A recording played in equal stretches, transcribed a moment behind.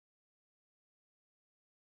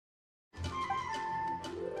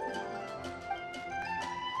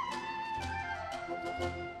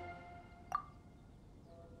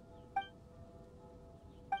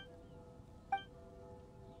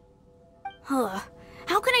Ugh.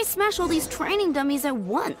 How can I smash all these training dummies at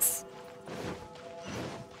once?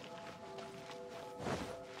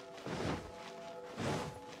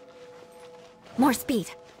 More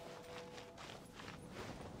speed.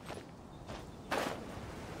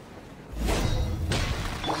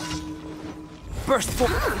 Burst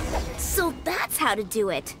forward. So that's how to do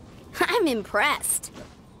it. I'm impressed.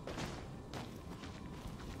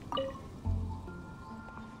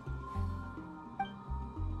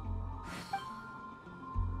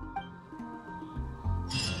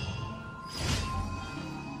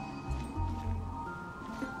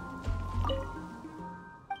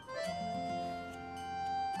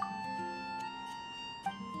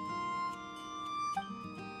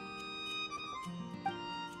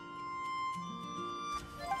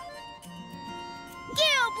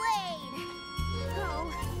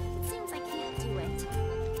 Oh, it seems I can't do it.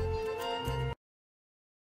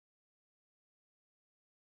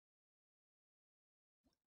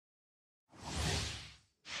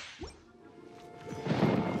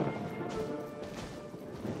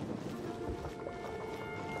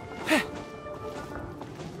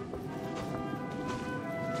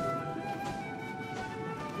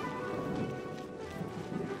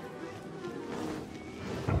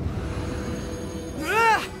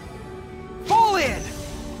 Fall in!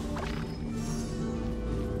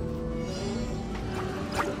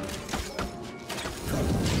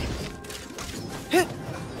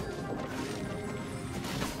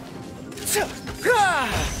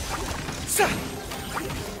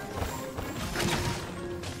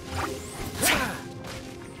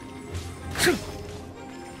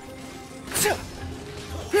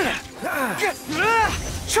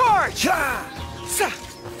 Charge!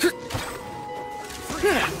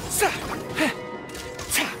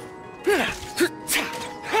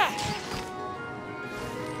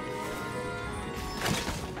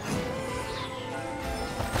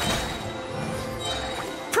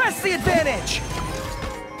 Press the advantage!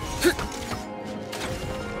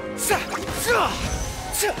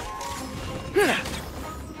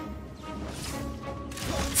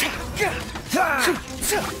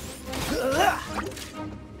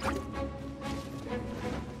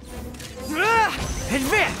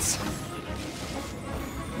 Advance!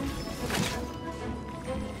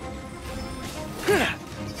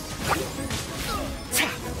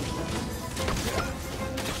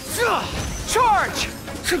 Charge!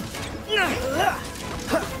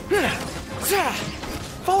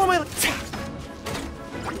 Follow my...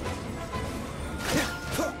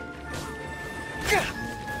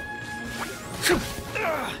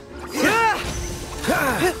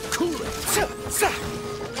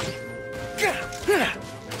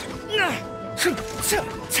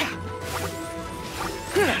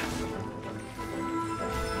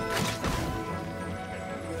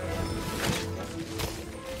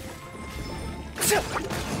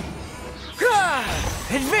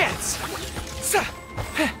 Advance!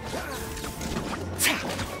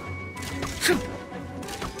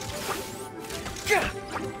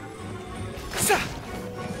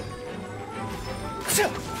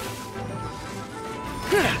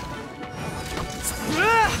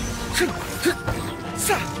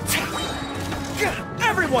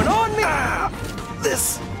 Everyone on me!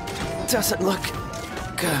 This doesn't look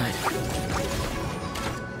good.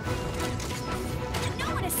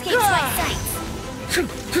 No one escapes my sight.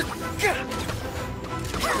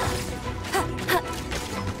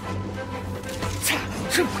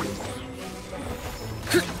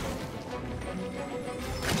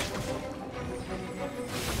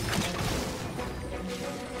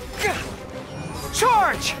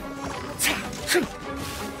 Charge!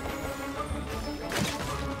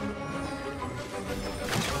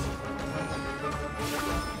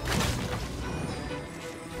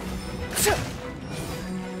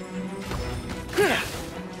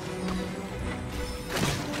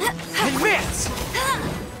 Advance!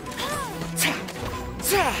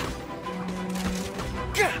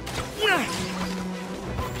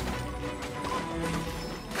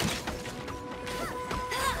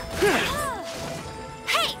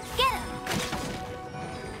 Hey, get him!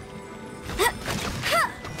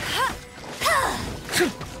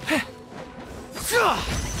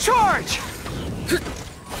 Charge!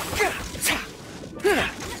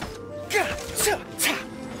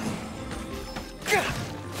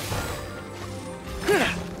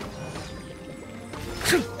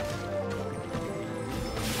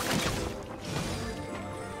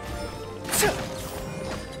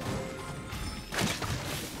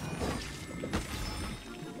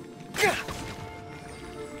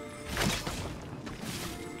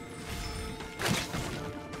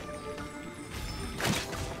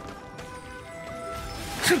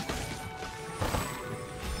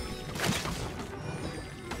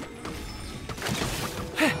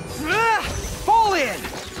 Fall in!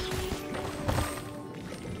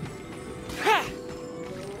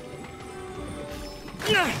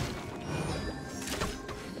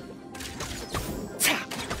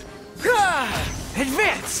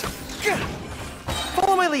 Advance!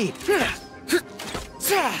 Follow my lead!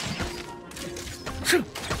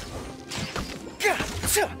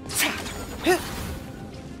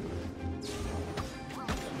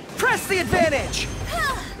 Press the advantage!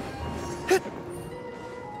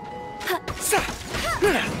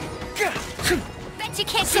 Bet you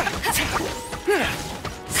can't keep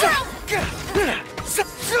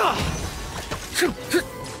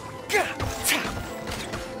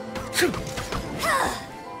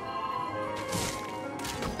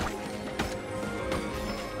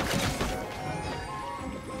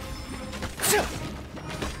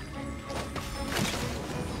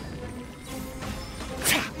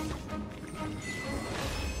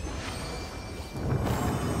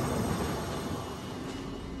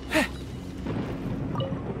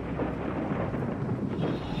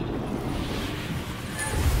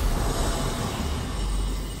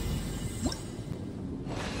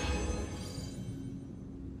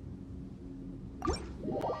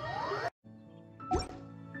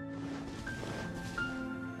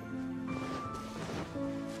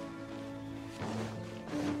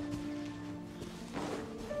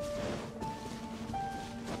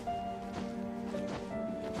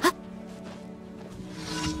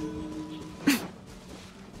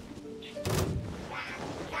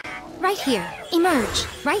Right here. Emerge.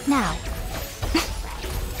 Right now.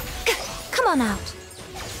 Come on out.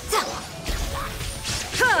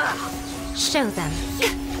 Show them.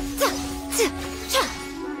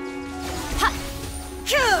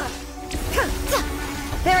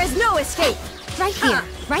 There is no escape! Right here.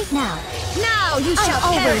 Right now. Now you shall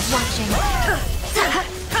I'm always perish! watching.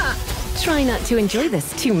 Try not to enjoy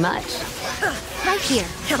this too much. Right here.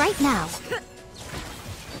 Right now.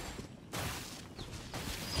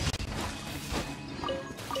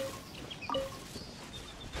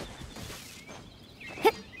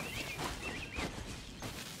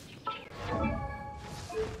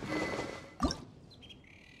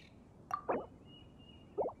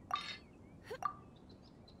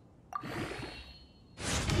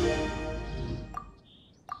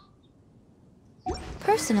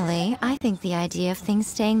 Personally, I think the idea of things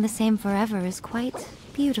staying the same forever is quite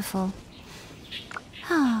beautiful.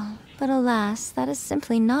 Ah, but alas, that is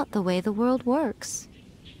simply not the way the world works.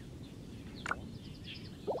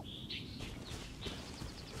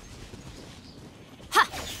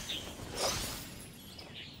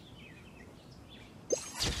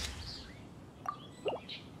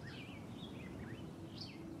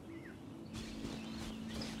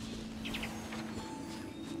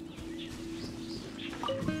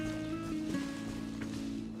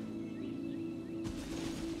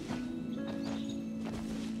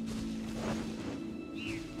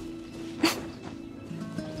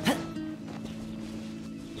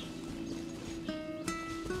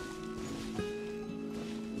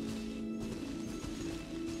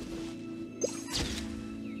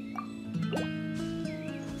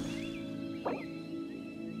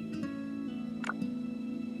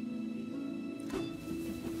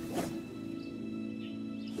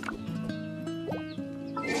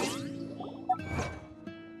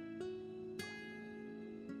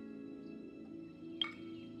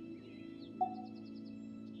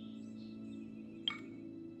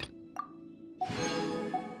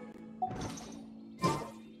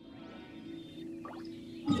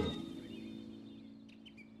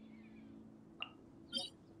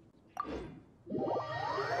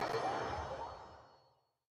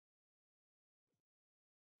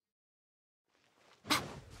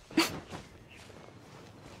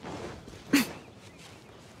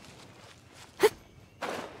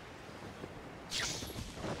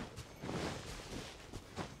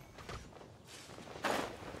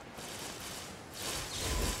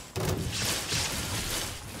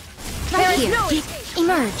 Here.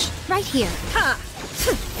 Emerge. Right here.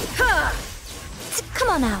 Come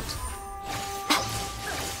on out.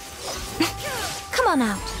 Come on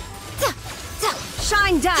out.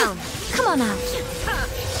 Shine down! Come on out.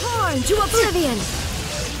 Torn to oblivion!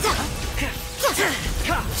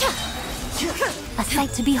 A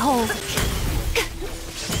sight to behold.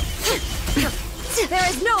 There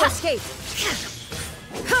is no escape!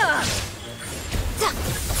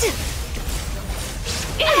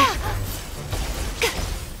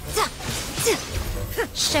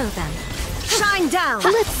 Show them. Shine down!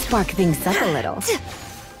 Let's spark things up a little.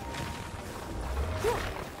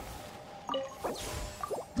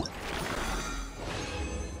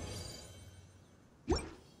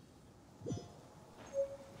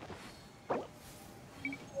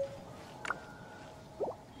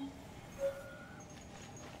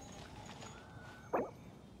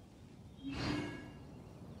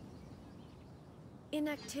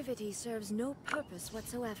 inactivity serves no purpose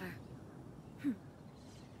whatsoever.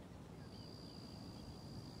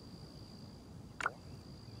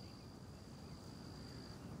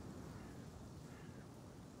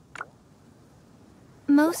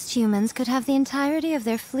 Most humans could have the entirety of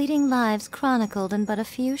their fleeting lives chronicled in but a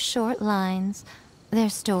few short lines. Their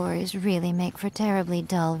stories really make for terribly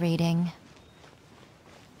dull reading.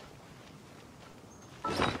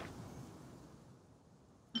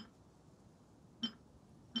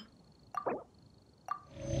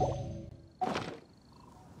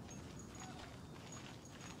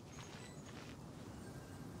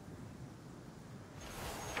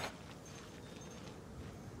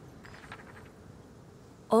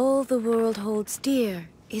 All the world holds dear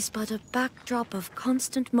is but a backdrop of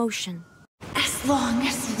constant motion. As long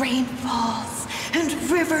as rain falls and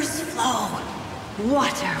rivers flow,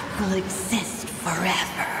 water will exist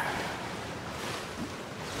forever.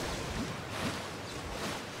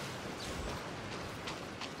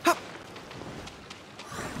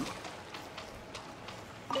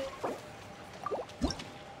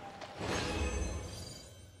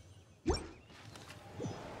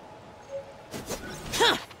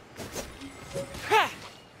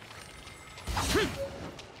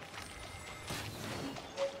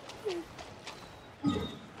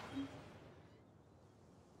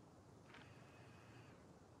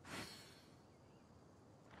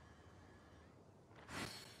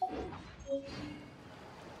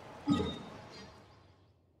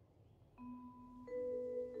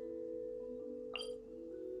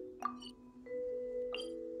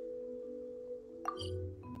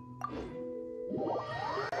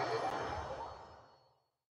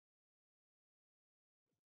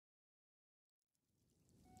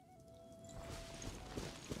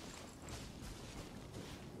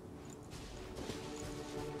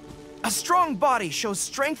 A strong body shows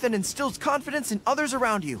strength and instills confidence in others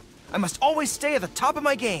around you. I must always stay at the top of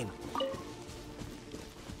my game.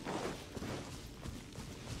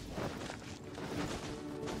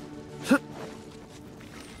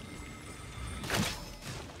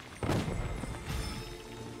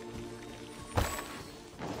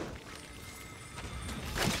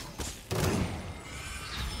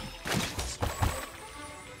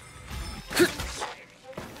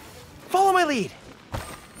 Follow my lead.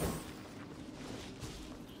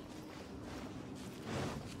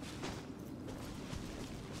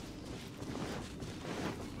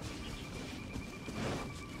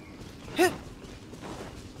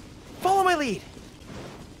 Follow my lead.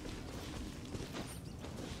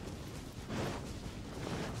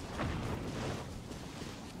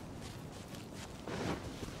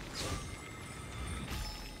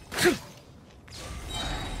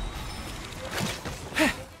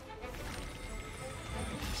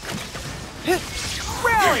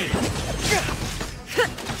 Rally!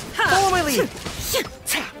 Follow my lead.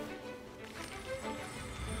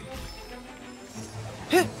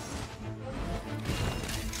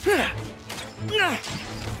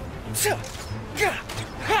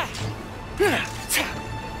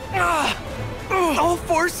 All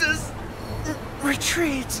forces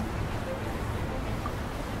retreat.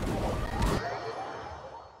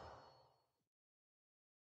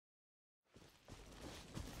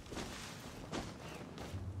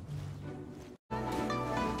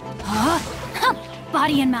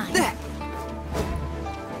 Body and mind. The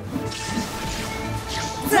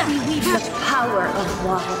power of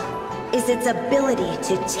water is its ability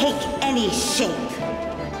to take any shape.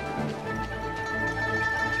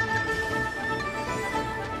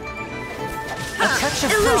 A touch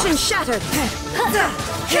of Illusion frost. shattered.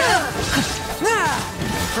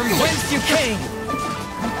 From whence you came.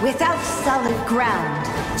 Without solid ground,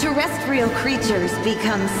 terrestrial creatures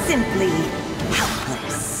become simply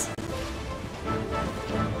helpless.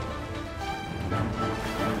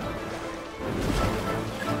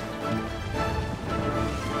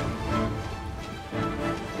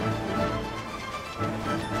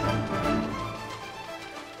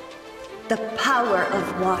 The power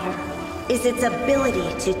of water is its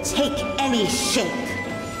ability to take any shape.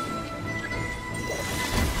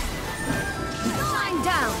 Lying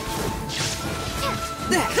down.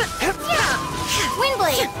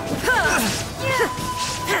 Windblade.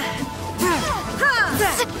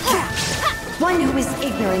 One who is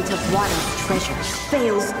ignorant of water's treasures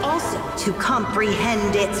fails also to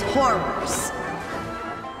comprehend its horrors.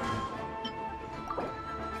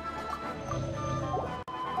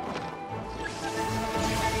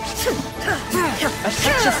 A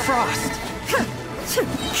touch of frost.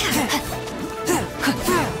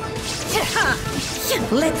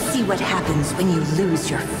 Let's see what happens when you lose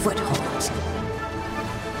your foothold.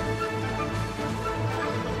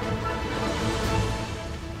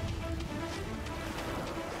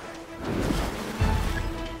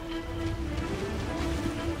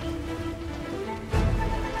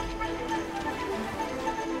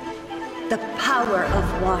 The power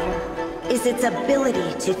of water is its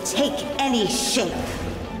ability to take any shape.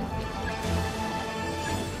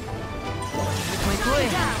 My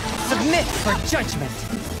blade! Submit for judgment!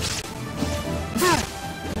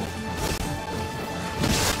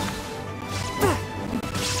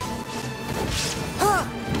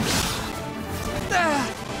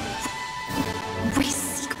 We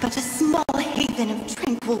seek but a small haven of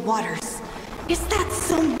tranquil waters. Is that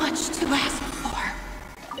so much to ask for?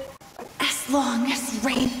 As long as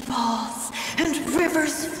rain falls and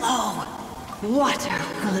rivers flow, water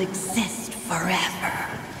will exist forever.